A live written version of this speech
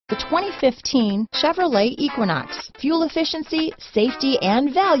The 2015 Chevrolet Equinox. Fuel efficiency, safety,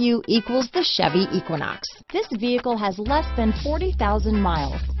 and value equals the Chevy Equinox. This vehicle has less than 40,000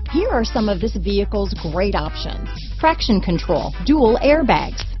 miles. Here are some of this vehicle's great options: traction control, dual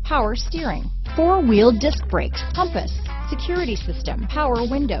airbags, power steering, four-wheel disc brakes, compass, security system, power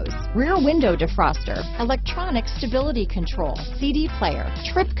windows, rear window defroster, electronic stability control, CD player,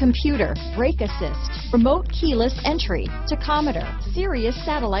 trip computer, brake assist, remote keyless entry, tachometer, Sirius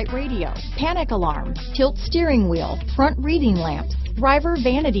satellite radio, panic alarm, tilt steering wheel, front reading lamps, driver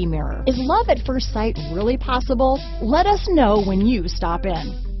vanity mirror. Is love at first sight really possible? Let us know when you stop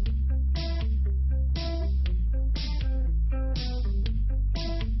in.